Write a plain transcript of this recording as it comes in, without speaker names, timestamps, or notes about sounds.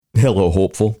Hello,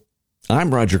 Hopeful.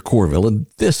 I'm Roger Corville, and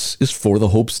this is For the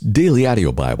Hope's Daily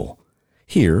Audio Bible.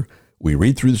 Here, we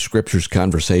read through the Scriptures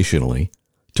conversationally,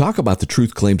 talk about the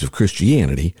truth claims of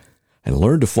Christianity, and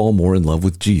learn to fall more in love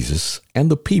with Jesus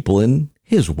and the people in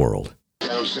His world.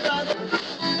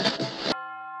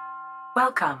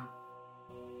 Welcome.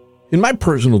 In my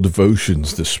personal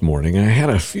devotions this morning, I had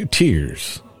a few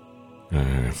tears,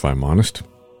 if I'm honest.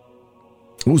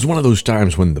 It was one of those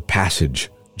times when the passage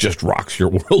just rocks your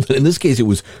world. In this case, it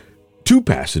was two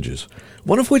passages,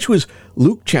 one of which was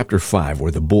Luke chapter 5,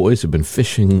 where the boys have been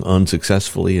fishing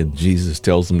unsuccessfully, and Jesus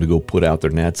tells them to go put out their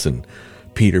nets, and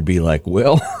Peter be like,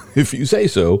 well, if you say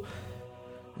so.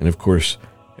 And of course,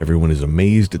 everyone is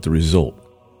amazed at the result.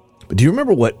 But do you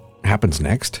remember what happens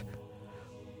next?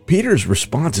 Peter's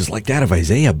response is like that of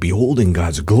Isaiah beholding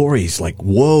God's glory. He's like,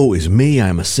 woe is me,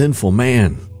 I'm a sinful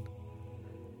man.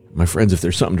 My friends, if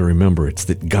there's something to remember, it's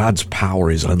that God's power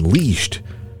is unleashed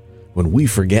when we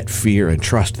forget fear and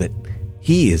trust that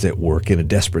He is at work in a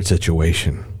desperate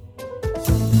situation.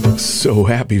 So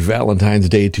happy Valentine's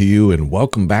Day to you, and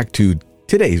welcome back to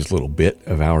today's little bit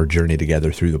of our journey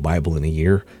together through the Bible in a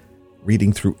year,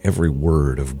 reading through every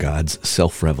word of God's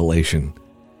self-revelation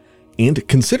and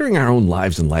considering our own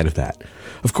lives in light of that.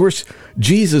 Of course,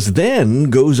 Jesus then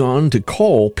goes on to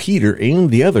call Peter and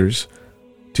the others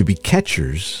to be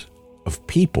catchers of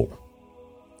people.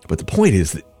 But the point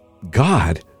is that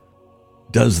God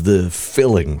does the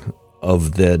filling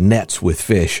of the nets with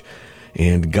fish,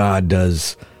 and God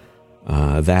does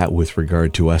that with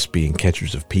regard to us being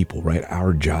catchers of people, right?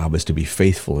 Our job is to be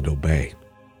faithful and obey.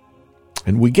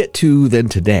 And we get to then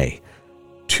today,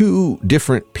 two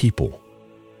different people,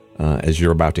 as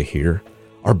you're about to hear,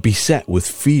 are beset with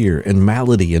fear and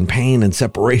malady and pain and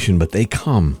separation, but they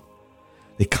come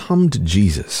to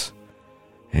Jesus.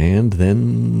 And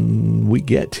then we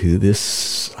get to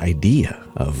this idea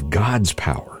of God's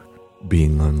power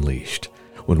being unleashed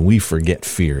when we forget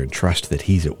fear and trust that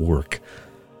He's at work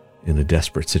in a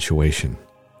desperate situation.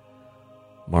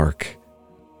 Mark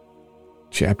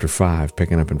chapter 5,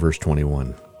 picking up in verse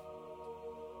 21.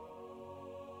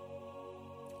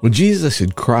 When Jesus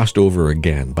had crossed over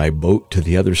again by boat to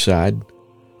the other side,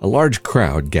 a large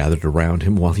crowd gathered around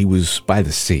Him while He was by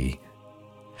the sea.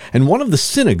 And one of the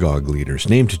synagogue leaders,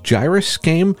 named Jairus,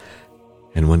 came,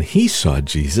 and when he saw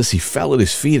Jesus, he fell at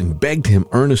His feet and begged Him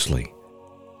earnestly,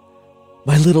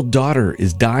 "My little daughter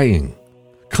is dying.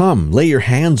 Come, lay your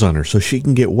hands on her so she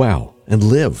can get well and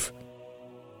live."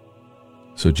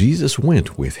 So Jesus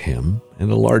went with him, and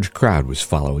a large crowd was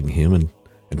following Him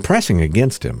and pressing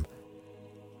against Him.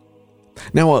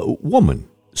 Now a woman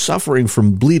suffering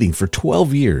from bleeding for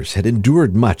 12 years had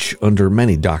endured much under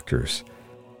many doctors.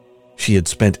 She had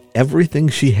spent everything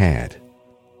she had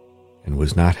and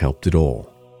was not helped at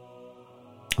all.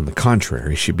 On the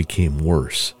contrary, she became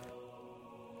worse.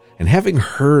 And having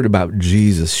heard about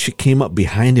Jesus, she came up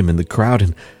behind Him in the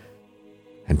crowd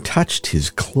and touched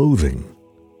His clothing.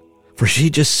 For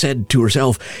she just said to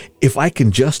herself, "If I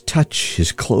can just touch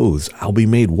His clothes, I'll be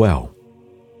made well."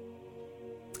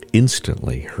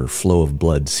 Instantly, her flow of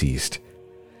blood ceased,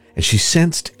 and she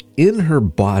sensed in her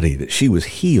body that she was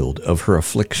healed of her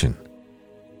affliction.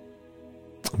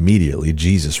 Immediately,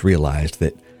 Jesus realized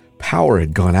that power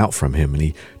had gone out from Him, and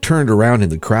He turned around in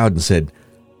the crowd and said,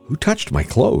 "Who touched my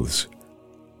clothes?"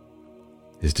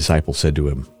 His disciples said to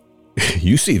Him,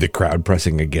 "You see the crowd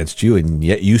pressing against you, and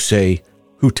yet you say,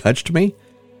 'Who touched me?'"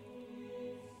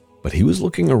 But He was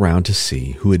looking around to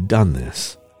see who had done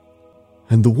this.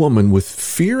 And the woman, with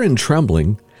fear and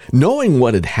trembling, knowing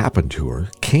what had happened to her,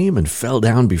 came and fell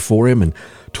down before Him and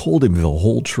told Him the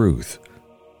whole truth.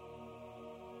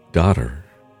 "Daughter,"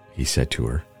 He said to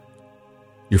her,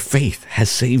 "your faith has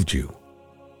saved you.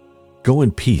 Go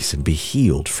in peace and be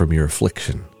healed from your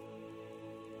affliction."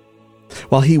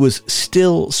 While He was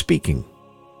still speaking,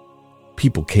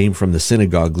 people came from the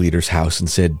synagogue leader's house and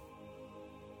said,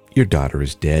 "Your daughter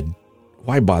is dead.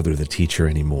 Why bother the teacher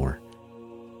anymore?"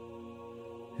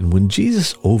 And when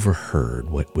Jesus overheard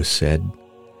what was said,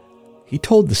 He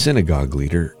told the synagogue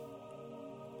leader,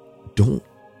 "Don't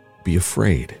be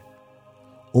afraid.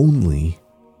 Only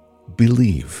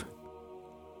believe."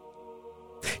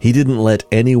 He didn't let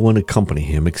anyone accompany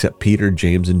Him except Peter,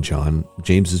 James, and John,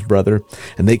 James's brother,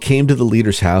 and they came to the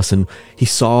leader's house, and He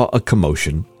saw a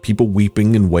commotion, people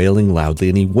weeping and wailing loudly,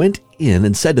 and He went in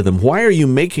and said to them, "Why are you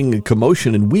making a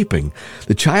commotion and weeping?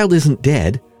 The child isn't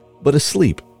dead, but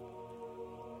asleep."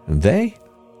 And they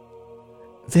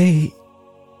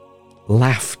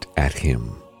laughed at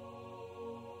Him.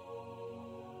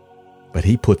 But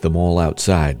He put them all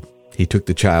outside. He took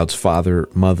the child's father,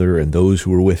 mother, and those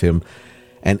who were with Him,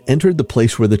 and entered the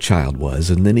place where the child was,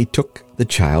 and then he took the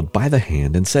child by the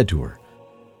hand and said to her,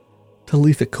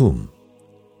 Talitha cum,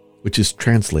 which is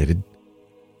translated,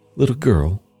 Little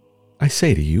girl, I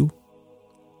say to you,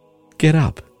 get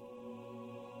up.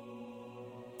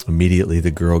 Immediately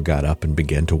the girl got up and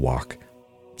began to walk.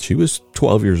 She was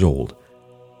 12 years old.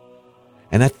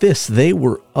 And at this they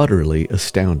were utterly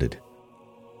astounded.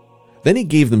 Then he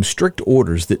gave them strict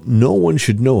orders that no one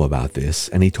should know about this,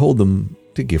 and he told them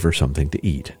to give her something to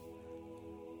eat.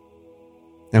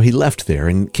 Now he left there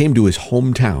and came to his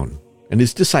hometown, and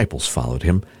his disciples followed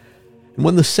him. And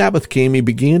when the Sabbath came, he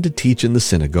began to teach in the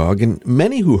synagogue, and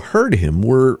many who heard him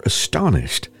were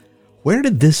astonished. Where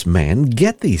did this man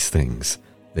get these things?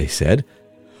 They said.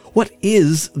 What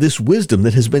is this wisdom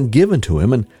that has been given to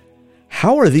him, and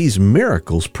how are these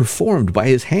miracles performed by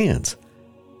his hands?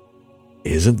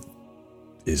 Isn't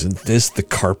this the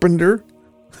carpenter,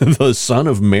 the son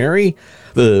of Mary,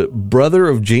 the brother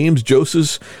of James,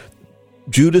 Joseph,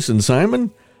 Judas, and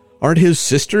Simon? Aren't his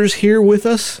sisters here with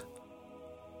us?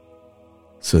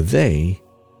 So they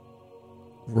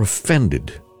were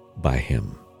offended by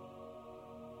him.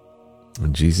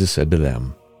 And Jesus said to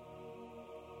them,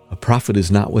 A prophet is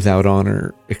not without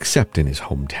honor except in his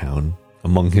hometown,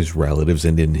 among his relatives,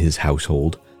 and in his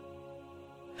household.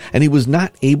 And he was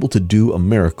not able to do a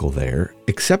miracle there,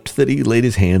 except that he laid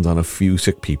his hands on a few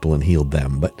sick people and healed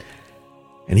them.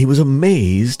 And he was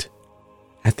amazed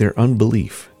at their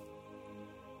unbelief.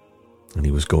 And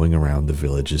he was going around the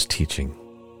villages teaching.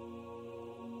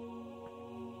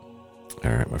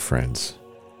 All right, my friends,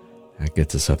 that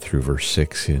gets us up through verse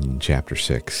 6 in chapter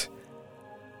 6.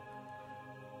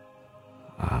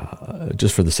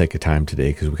 Just for the sake of time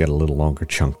today, because we got a little longer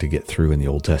chunk to get through in the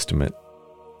Old Testament,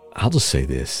 I'll just say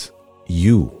this.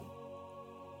 You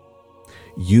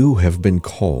have been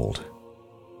called,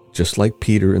 just like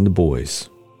Peter and the boys.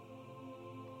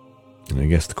 And I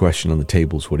guess the question on the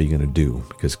table is, what are you going to do?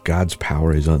 Because God's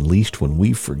power is unleashed when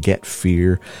we forget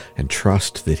fear and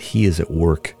trust that he is at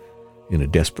work in a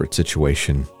desperate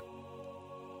situation.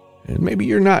 And maybe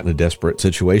you're not in a desperate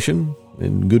situation,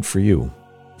 and good for you.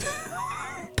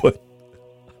 But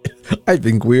I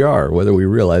think we are, whether we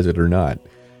realize it or not.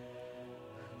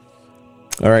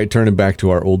 All right, turning back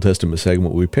to our Old Testament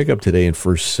segment, we pick up today in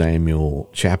 1 Samuel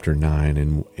chapter 9,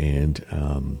 and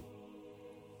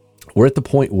we're at the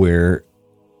point where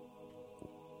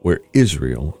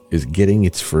Israel is getting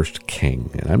its first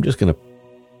king, and I'm just gonna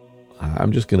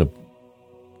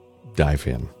dive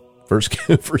in. First,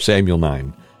 1 Samuel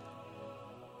 9.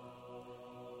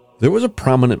 There was a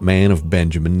prominent man of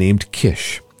Benjamin named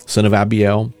Kish, son of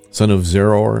Abiel, son of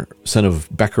Zeror, son of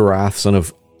Bechorath, son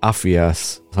of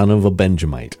Aphias, son of a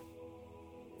Benjamite.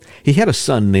 He had a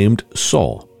son named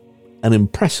Saul, an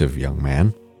impressive young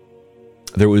man.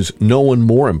 There was no one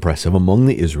more impressive among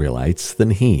the Israelites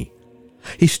than he.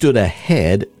 He stood a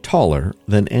head taller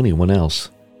than anyone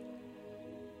else.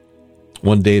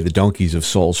 One day the donkeys of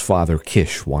Saul's father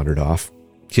Kish wandered off.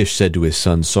 Kish said to his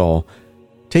son Saul,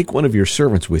 "Take one of your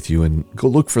servants with you and go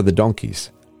look for the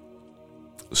donkeys."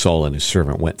 Saul and his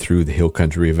servant went through the hill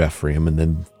country of Ephraim and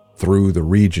then through the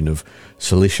region of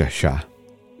Shalisha.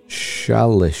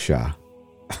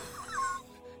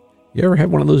 You ever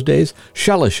had one of those days?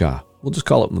 Shalisha. We'll just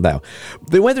call it that.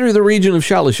 They went through the region of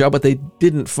Shalisha, but they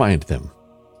didn't find them.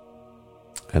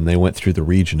 And they went through the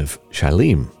region of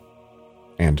Shalim,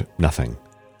 and nothing.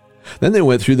 Then they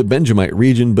went through the Benjamite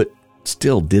region, but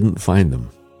still didn't find them.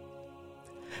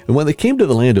 And when they came to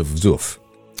the land of Zuph,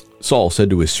 Saul said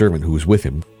to his servant who was with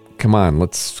him, "Come on,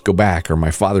 let's go back, or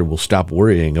my father will stop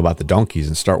worrying about the donkeys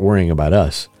and start worrying about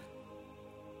us."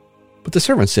 But the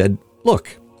servant said,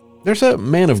 "Look, there's a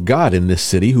man of God in this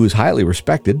city who is highly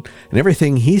respected, and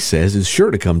everything he says is sure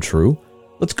to come true.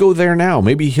 Let's go there now.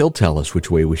 Maybe he'll tell us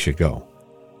which way we should go."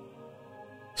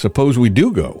 "Suppose we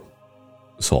do go,"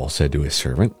 Saul said to his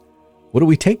servant. "What do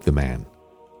we take the man?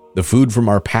 The food from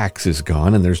our packs is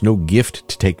gone, and there's no gift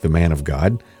to take the man of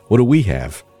God. What do we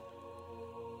have?"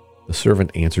 The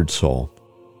servant answered Saul,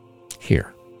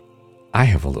 "Here, I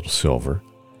have a little silver.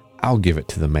 I'll give it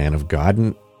to the man of God,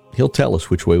 and he'll tell us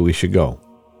which way we should go."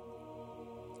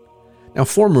 Now,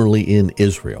 formerly in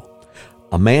Israel,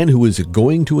 a man who was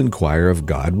going to inquire of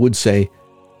God would say,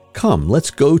 "Come,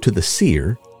 let's go to the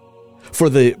seer," for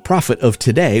the prophet of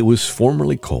today was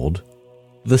formerly called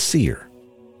the seer.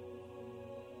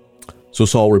 So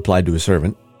Saul replied to his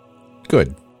servant,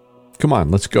 "Good, come on,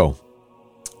 let's go."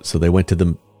 So they went to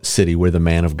the city where the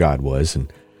man of God was,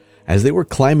 and as they were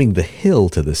climbing the hill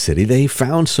to the city, they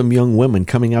found some young women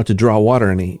coming out to draw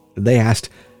water, and they asked,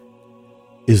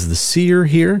 "Is the seer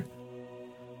here?"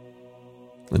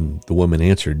 And the woman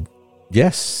answered,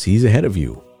 Yes, he's ahead of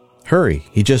you. Hurry,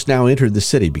 he just now entered the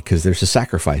city because there's a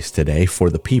sacrifice today for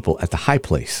the people at the high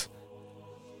place.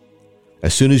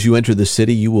 As soon as you enter the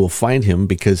city, you will find him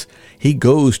because he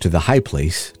goes to the high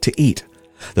place to eat.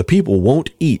 The people won't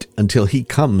eat until he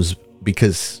comes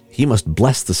because he must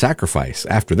bless the sacrifice.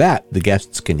 After that, the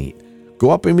guests can eat. Go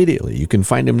up immediately. You can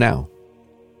find him now."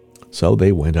 So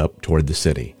they went up toward the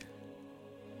city.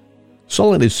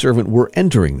 Saul and his servant were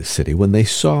entering the city when they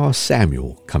saw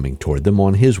Samuel coming toward them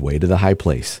on his way to the high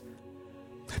place.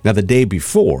 Now the day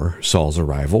before Saul's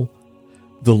arrival,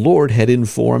 the Lord had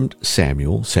informed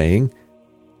Samuel, saying,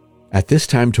 "At this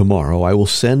time tomorrow I will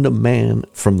send a man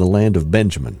from the land of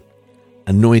Benjamin.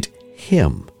 Anoint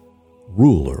him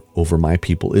ruler over my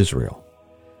people Israel.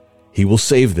 He will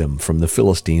save them from the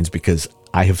Philistines because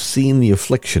I have seen the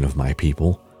affliction of my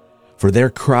people, for their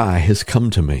cry has come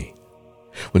to me."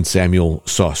 When Samuel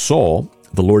saw Saul,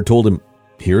 the Lord told him,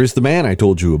 "Here is the man I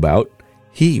told you about.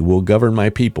 He will govern my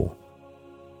people."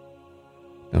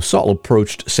 Now Saul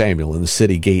approached Samuel in the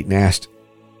city gate and asked,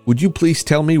 "Would you please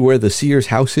tell me where the seer's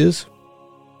house is?"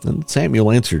 And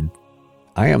Samuel answered,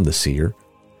 "I am the seer.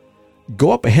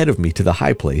 Go up ahead of me to the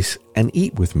high place and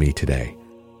eat with me today.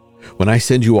 When I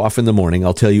send you off in the morning,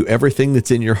 I'll tell you everything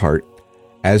that's in your heart.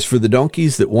 As for the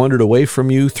donkeys that wandered away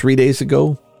from you 3 days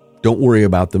ago, don't worry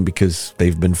about them because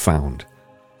they've been found.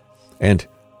 And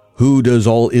who does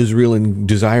all Israel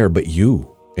desire but you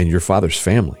and your father's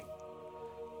family?"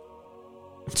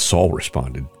 Saul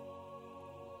responded,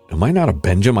 "Am I not a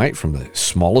Benjamite from the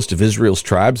smallest of Israel's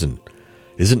tribes, and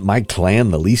isn't my clan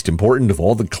the least important of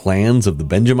all the clans of the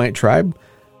Benjamite tribe?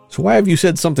 So why have you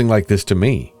said something like this to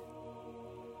me?"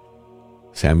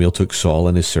 Samuel took Saul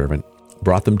and his servant,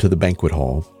 brought them to the banquet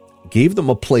hall, gave them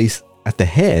a place at the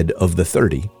head of the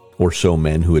 30 or so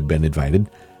men who had been invited.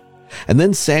 And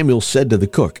then Samuel said to the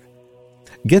cook,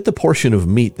 "Get the portion of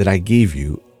meat that I gave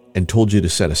you and told you to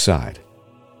set aside."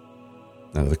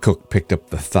 Now the cook picked up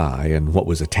the thigh and what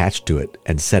was attached to it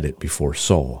and set it before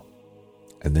Saul.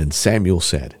 And then Samuel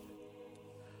said,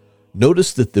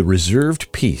 "Notice that the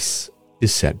reserved piece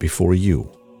is set before you.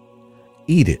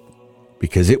 Eat it,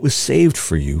 because it was saved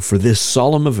for you for this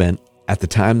solemn event at the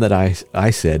time that I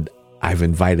said, I've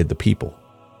invited the people."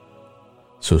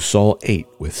 So Saul ate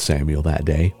with Samuel that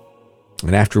day.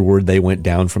 And afterward they went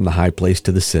down from the high place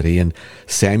to the city, and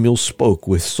Samuel spoke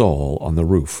with Saul on the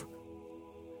roof.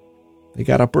 They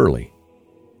got up early,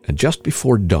 and just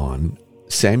before dawn,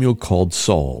 Samuel called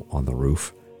Saul on the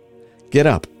roof. "Get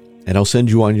up, and I'll send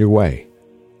you on your way."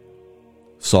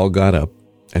 Saul got up,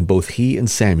 and both he and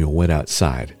Samuel went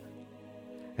outside.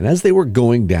 And as they were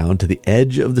going down to the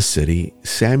edge of the city,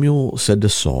 Samuel said to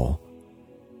Saul,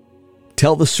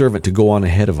 "Tell the servant to go on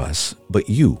ahead of us, but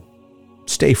you,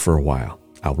 stay for a while.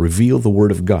 I'll reveal the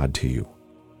word of God to you."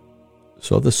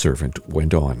 So the servant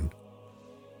went on.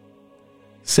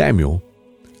 Samuel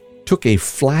took a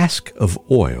flask of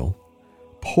oil,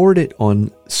 poured it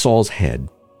on Saul's head,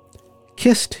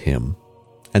 kissed him,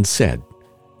 and said,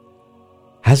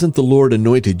 "Hasn't the Lord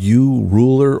anointed you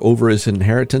ruler over his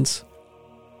inheritance?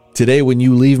 Today when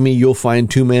you leave me, you'll find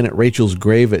 2 men at Rachel's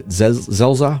grave at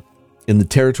Zelzah in the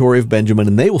territory of Benjamin,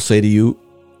 and they will say to you,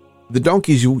 'The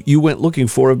donkeys you went looking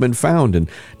for have been found, and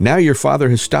now your father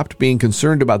has stopped being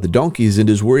concerned about the donkeys and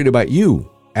is worried about you,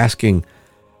 asking,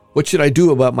 "What should I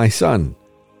do about my son?"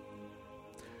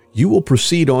 You will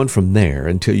proceed on from there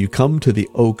until you come to the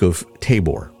oak of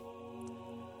Tabor.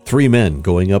 3 men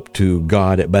going up to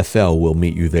God at Bethel will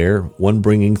meet you there, one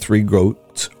bringing 3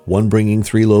 goats, one bringing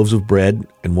 3 loaves of bread,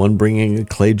 and one bringing a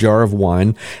clay jar of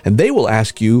wine, and they will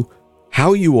ask you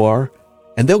how you are,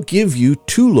 and they'll give you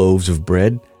 2 loaves of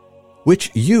bread,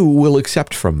 which you will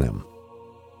accept from them.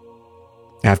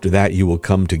 After that you will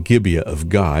come to Gibeah of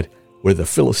God, where there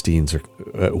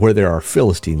are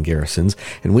Philistine garrisons,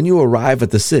 and when you arrive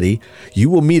at the city, you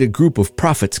will meet a group of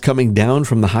prophets coming down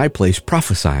from the high place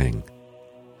prophesying.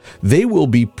 They will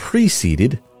be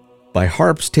preceded by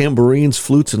harps, tambourines,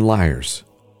 flutes, and lyres.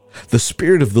 The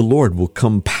Spirit of the Lord will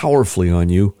come powerfully on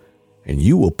you, and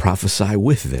you will prophesy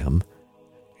with them,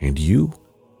 and you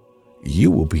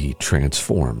will be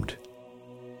transformed.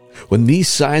 When these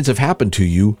signs have happened to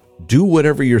you, do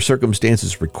whatever your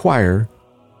circumstances require,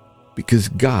 because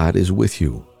God is with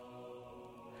you.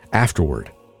 Afterward,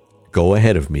 go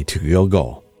ahead of me to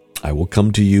Gilgal. I will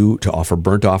come to you to offer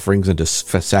burnt offerings and to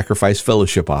sacrifice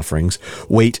fellowship offerings.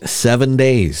 Wait 7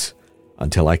 days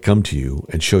until I come to you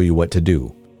and show you what to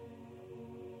do."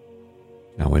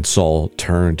 Now when Saul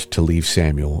turned to leave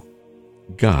Samuel,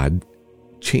 God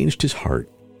changed his heart,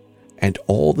 and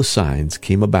all the signs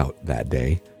came about that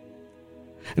day.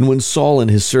 And when Saul and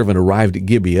his servant arrived at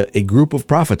Gibeah, a group of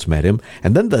prophets met him,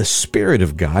 and then the Spirit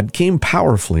of God came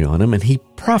powerfully on him, and he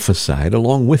prophesied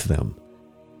along with them.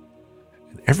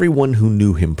 And everyone who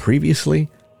knew him previously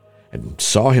and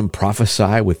saw him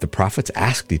prophesy with the prophets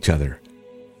asked each other,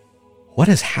 "What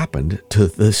has happened to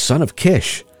the son of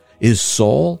Kish? Is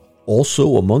Saul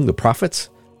also among the prophets?"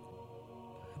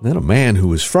 And then a man who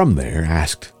was from there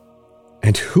asked,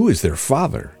 "And who is their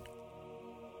father?"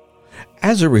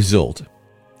 As a result,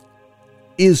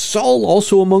 "Is Saul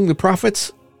also among the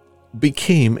prophets?"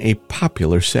 became a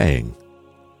popular saying.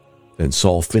 Then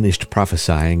Saul finished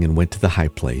prophesying and went to the high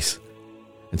place.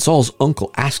 And Saul's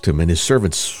uncle asked him and his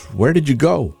servants, "Where did you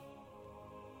go?"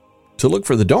 "To look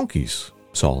for the donkeys,"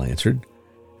 Saul answered.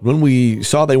 "When we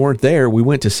saw they weren't there, we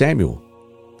went to Samuel."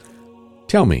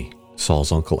 "Tell me,"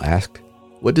 Saul's uncle asked,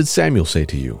 "what did Samuel say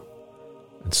to you?"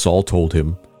 And Saul told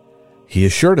him, "He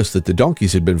assured us that the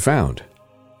donkeys had been found."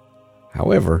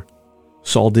 However,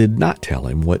 Saul did not tell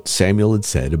him what Samuel had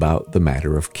said about the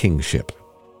matter of kingship.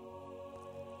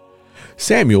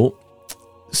 Samuel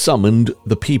summoned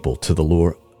the people to the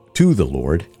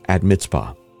Lord at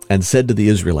Mizpah and said to the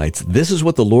Israelites, "This is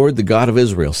what the Lord, the God of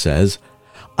Israel, says.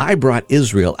 I brought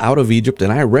Israel out of Egypt,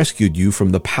 and I rescued you from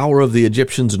the power of the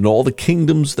Egyptians and all the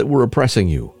kingdoms that were oppressing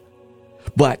you.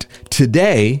 But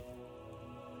today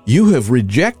you have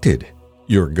rejected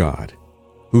your God,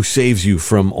 who saves you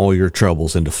from all your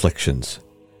troubles and afflictions.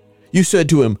 You said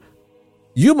to him,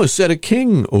 'You must set a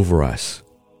king over us.'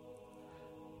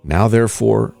 Now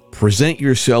therefore, present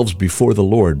yourselves before the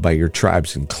Lord by your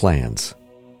tribes and clans."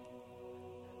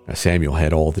 Now Samuel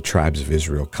had all the tribes of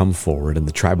Israel come forward, and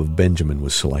the tribe of Benjamin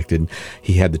was selected.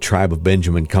 He had the tribe of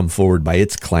Benjamin come forward by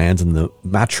its clans, and the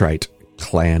Matrite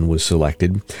clan was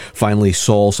selected. Finally,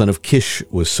 Saul, son of Kish,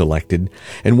 was selected.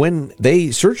 And when they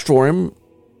searched for him,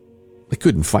 they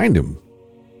couldn't find him.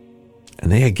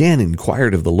 And they again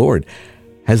inquired of the Lord,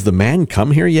 "Has the man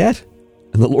come here yet?"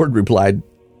 And the Lord replied,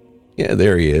 "Yeah,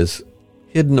 there he is,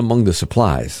 hidden among the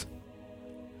supplies."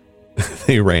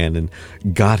 They ran and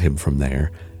got him from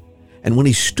there. And when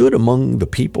he stood among the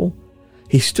people,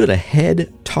 he stood a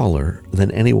head taller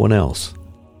than anyone else.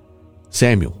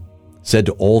 Samuel said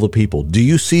to all the people, "Do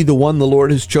you see the one the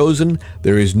Lord has chosen?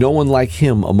 There is no one like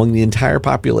him among the entire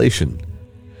population."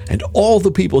 And all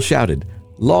the people shouted,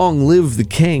 "Long live the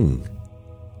king!"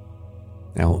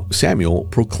 Now Samuel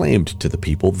proclaimed to the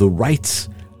people the rights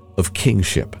of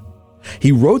kingship.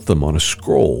 He wrote them on a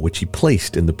scroll, which he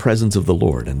placed in the presence of the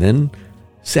Lord, and then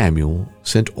Samuel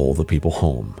sent all the people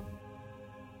home.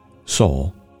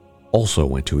 Saul also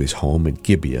went to his home at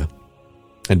Gibeah,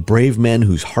 and brave men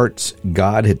whose hearts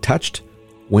God had touched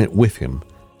went with him.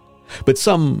 But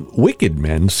some wicked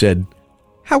men said,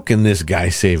 "How can this guy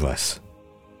save us?"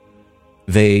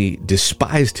 They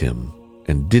despised him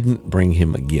and didn't bring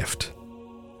him a gift.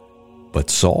 But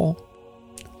Saul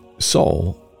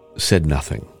said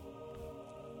nothing.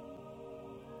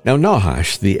 Now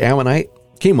Nahash the Ammonite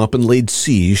came up and laid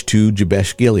siege to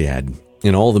Jabesh Gilead.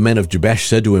 And all the men of Jabesh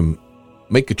said to him,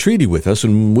 "Make a treaty with us,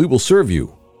 and we will serve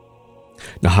you."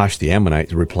 Nahash the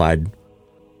Ammonite replied,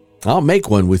 "I'll make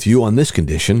one with you on this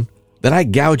condition, that I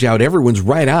gouge out everyone's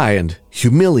right eye and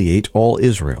humiliate all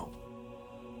Israel."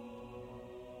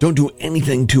 "Don't do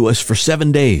anything to us for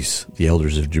 7 days," the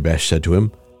elders of Jabesh said to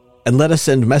him, "and let us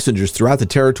send messengers throughout the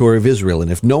territory of Israel,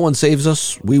 and if no one saves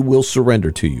us, we will surrender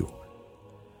to you."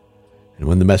 And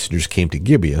when the messengers came to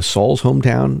Gibeah, Saul's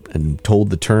hometown, and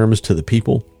told the terms to the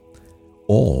people,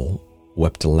 all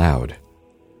wept aloud.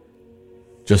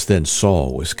 Just then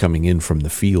Saul was coming in from the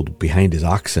field behind his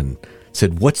oxen,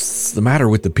 said, "What's the matter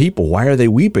with the people? Why are they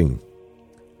weeping?"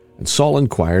 And Saul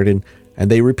inquired,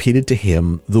 and they repeated to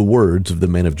him the words of the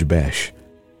men of Jabesh.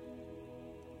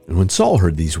 And when Saul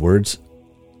heard these words,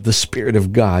 the Spirit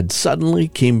of God suddenly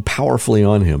came powerfully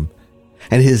on him,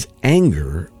 and his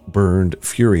anger burned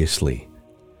furiously.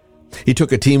 He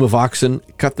took a team of oxen,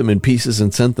 cut them in pieces,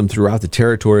 and sent them throughout the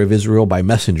territory of Israel by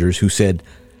messengers who said,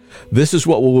 "This is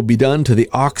what will be done to the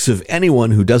ox of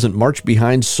anyone who doesn't march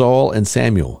behind Saul and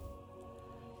Samuel."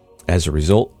 As a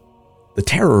result, the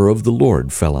terror of the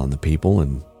Lord fell on the people,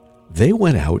 and they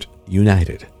went out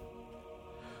united.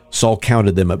 Saul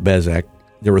counted them at Bezek.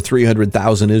 There were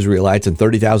 300,000 Israelites and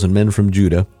 30,000 men from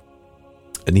Judah.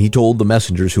 And he told the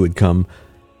messengers who had come,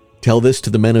 "Tell this to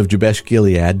the men of Jabesh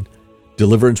Gilead,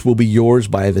 deliverance will be yours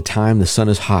by the time the sun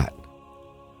is hot."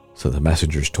 So the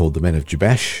messengers told the men of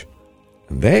Jabesh,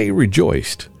 and they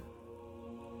rejoiced.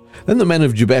 Then the men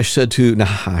of Jabesh said to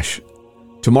Nahash,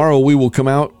 "Tomorrow we will come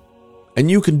out,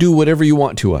 and you can do whatever you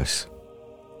want to us."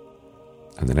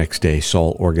 And the next day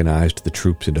Saul organized the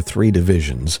troops into 3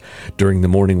 divisions. During the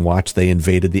morning watch, they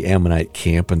invaded the Ammonite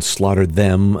camp and slaughtered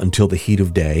them until the heat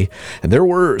of day. And there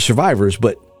were survivors,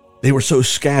 but they were so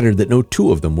scattered that no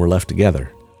 2 of them were left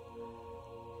together.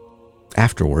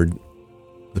 Afterward,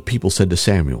 the people said to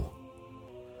Samuel,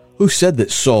 "Who said that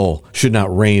Saul should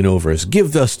not reign over us?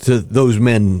 Give us to those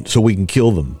men so we can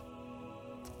kill them."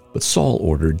 But Saul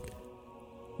ordered,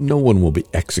 "No one will be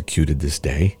executed this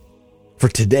day. For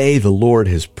today the Lord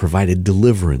has provided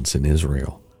deliverance in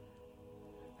Israel."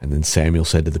 And then Samuel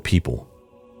said to the people,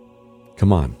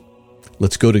 "Come on,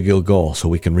 let's go to Gilgal so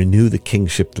we can renew the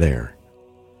kingship there."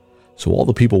 So all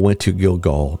the people went to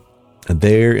Gilgal, and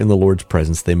there in the Lord's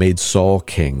presence they made Saul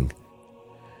king.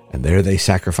 And there they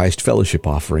sacrificed fellowship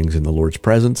offerings in the Lord's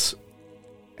presence,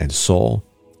 and Saul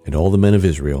and all the men of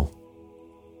Israel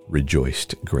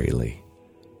rejoiced greatly.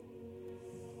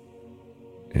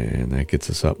 And that gets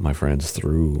us up, my friends,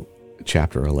 through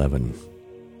chapter 11.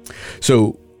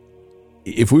 So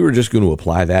if we were just going to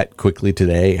apply that quickly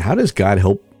today, how does God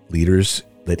help leaders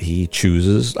that he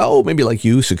chooses, maybe like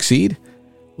you, succeed?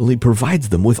 Well, he provides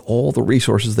them with all the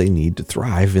resources they need to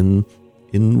thrive in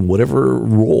whatever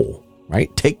role,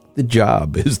 right? Take the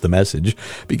job is the message,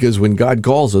 because when God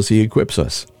calls us, he equips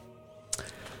us.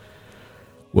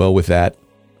 Well, with that,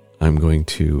 I'm going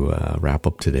to wrap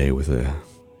up today with a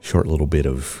short little bit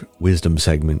of wisdom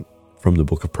segment from the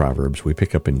book of Proverbs. We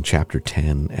pick up in chapter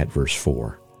 10 at verse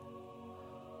 4.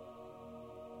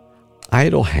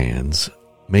 Idle hands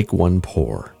make one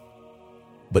poor,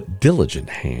 but diligent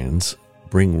hands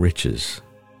bring riches.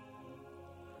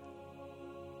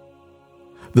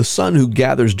 The son who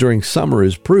gathers during summer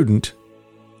is prudent.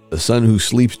 The son who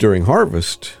sleeps during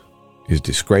harvest is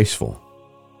disgraceful.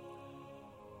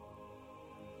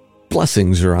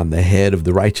 Blessings are on the head of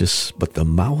the righteous, but the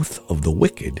mouth of the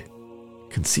wicked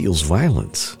conceals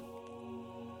violence.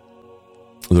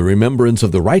 The remembrance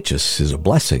of the righteous is a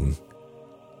blessing,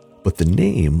 but the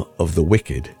name of the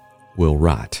wicked will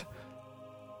rot.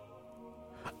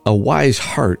 A wise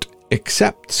heart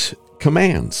accepts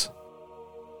commands,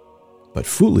 but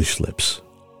foolish lips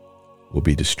will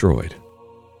be destroyed.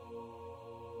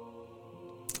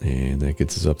 And that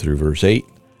gets us up through verse 8.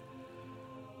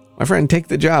 My friend, take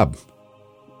the job.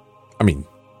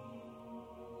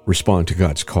 Respond to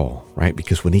God's call, right?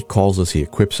 Because when he calls us, he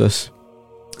equips us.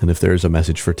 And if there's a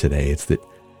message for today, it's that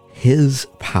his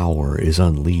power is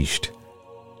unleashed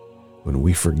when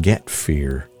we forget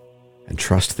fear and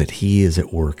trust that he is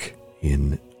at work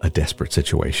in a desperate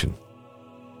situation.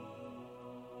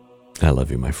 I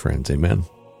love you, my friends. Amen.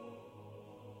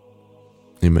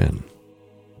 Amen.